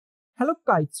Hello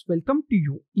guys, welcome to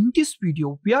you. In this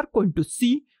video, we are going to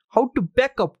see how to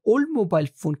back up old mobile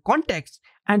phone contacts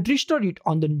and restore it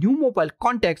on the new mobile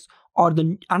contacts or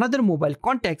the another mobile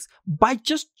contacts by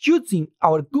just using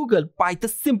our Google by the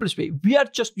simplest way. We are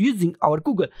just using our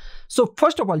Google. So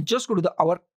first of all, just go to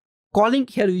our calling.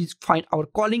 Here we find our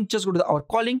calling. Just go to our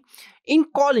calling. In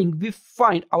calling, we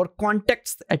find our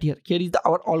contacts at here. Here is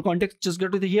our all contacts. Just go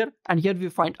to here, and here we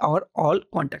find our all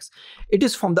contacts. It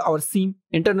is from our SIM,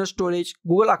 internal storage,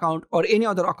 Google account, or any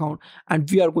other account, and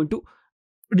we are going to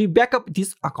back up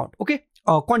this account. Okay,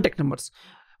 contact numbers.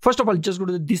 First of all, just go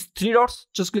to these three dots.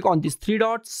 Just click on these three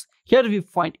dots. Here we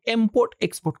find import,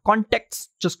 export contacts.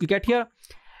 Just click at here.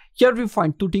 Here we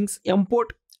find two things: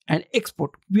 import and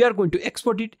export. We are going to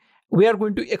export it. We are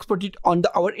going to export it on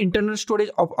our internal storage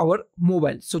of our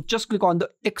mobile. So just click on the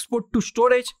export to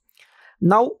storage.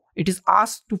 Now it is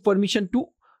asked to permission to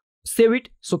save it.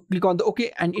 So click on the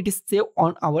OK, and it is saved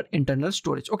on our internal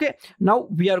storage. Okay. Now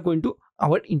we are going to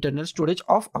our internal storage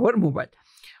of our mobile.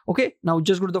 Okay. Now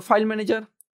just go to the file manager.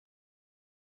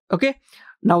 Okay.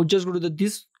 Now just go to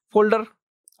this folder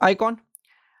icon,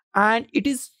 and it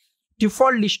is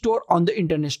defaultly stored on the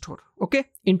internet store. Okay,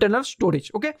 internal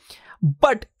storage. Okay,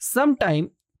 but sometime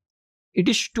it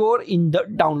is stored in the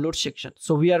download section.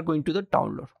 So we are going to the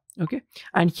download. Okay,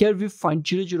 and here we find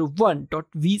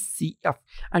 001.vcf,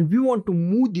 and we want to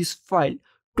move this file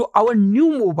to our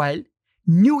new mobile,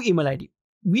 new email ID.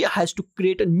 We has to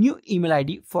create a new email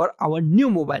ID for our new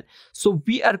mobile. So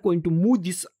we are going to move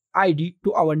this ID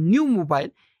to our new mobile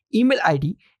email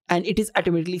ID, and it is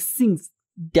automatically syncs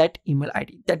that email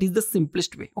ID. That is the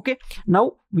simplest way. Okay,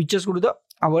 now we just go to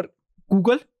our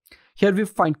Google. Here we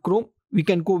find Chrome. We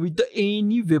can go with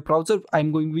any web browser.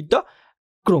 I'm going with the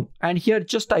Chrome, and here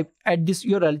just type at this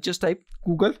URL, just type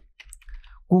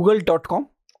google.com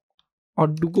or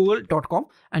google.com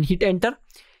and hit enter.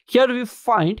 Here we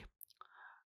find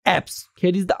apps.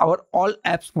 Here is our all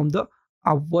apps from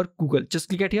our Google. Just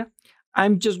click at here.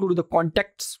 I'm just go to the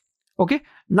contacts. Okay,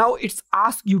 now it's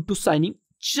asked you to sign in.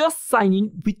 Just sign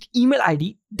in with email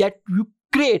ID that you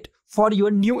create for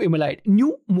your new email ID,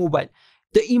 new mobile.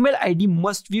 The email ID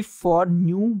must be for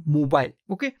new mobile.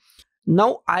 Okay,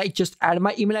 now I just add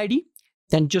my email ID,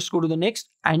 then just go to the next,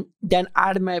 and then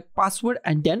add my password,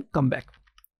 and then come back.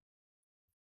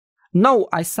 Now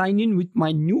I sign in with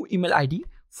my new email ID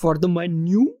for my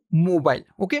new mobile.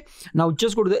 Okay, now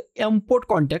just go to the import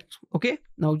contacts. Okay,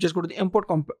 now just go to the import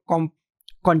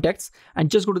contacts,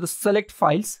 and just go to the select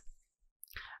files,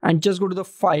 and just go to the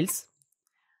files.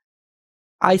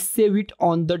 I save it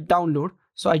on the download.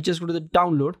 So I just go to the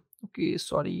download. Okay,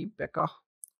 sorry, Becca.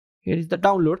 Here is the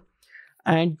download,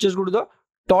 and just go to the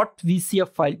 .vcf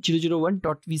file,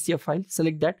 001.vcf file.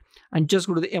 Select that, and just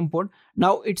go to the import.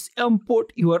 Now it's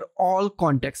import your all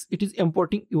contacts. It is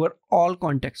importing your all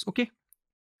contacts. Okay,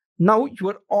 now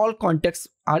your all contacts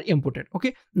are imported.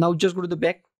 Okay, now just go to the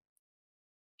back.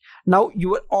 Now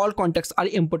your all contacts are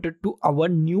imported to our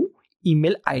new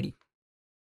email ID.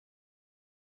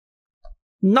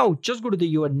 Now just go to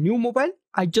your new mobile.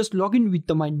 I just log in with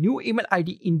my new email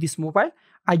ID in this mobile.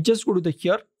 I just go to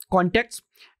here contacts.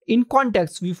 In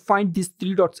contacts, we find these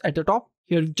three dots at the top.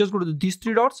 Here just go to these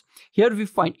three dots. Here we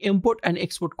find import and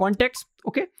export contacts.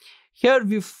 Okay, here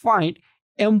we find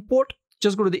import.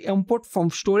 Just go to the import from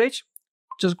storage.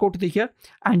 Just go to here,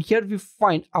 and here we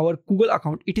find our Google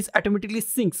account. It is automatically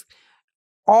syncs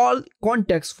all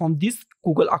contacts from this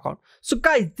Google account. So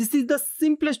guys, this is the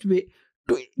simplest way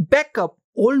to back up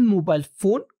old mobile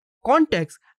phone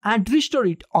contacts and restore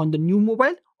it on the new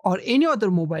mobile or any other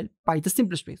mobile by the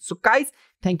simplest way. So guys,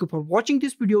 thank you for watching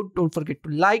this video. Don't forget to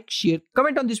like, share,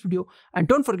 comment on this video, and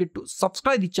don't forget to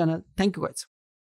subscribe the channel. Thank you guys.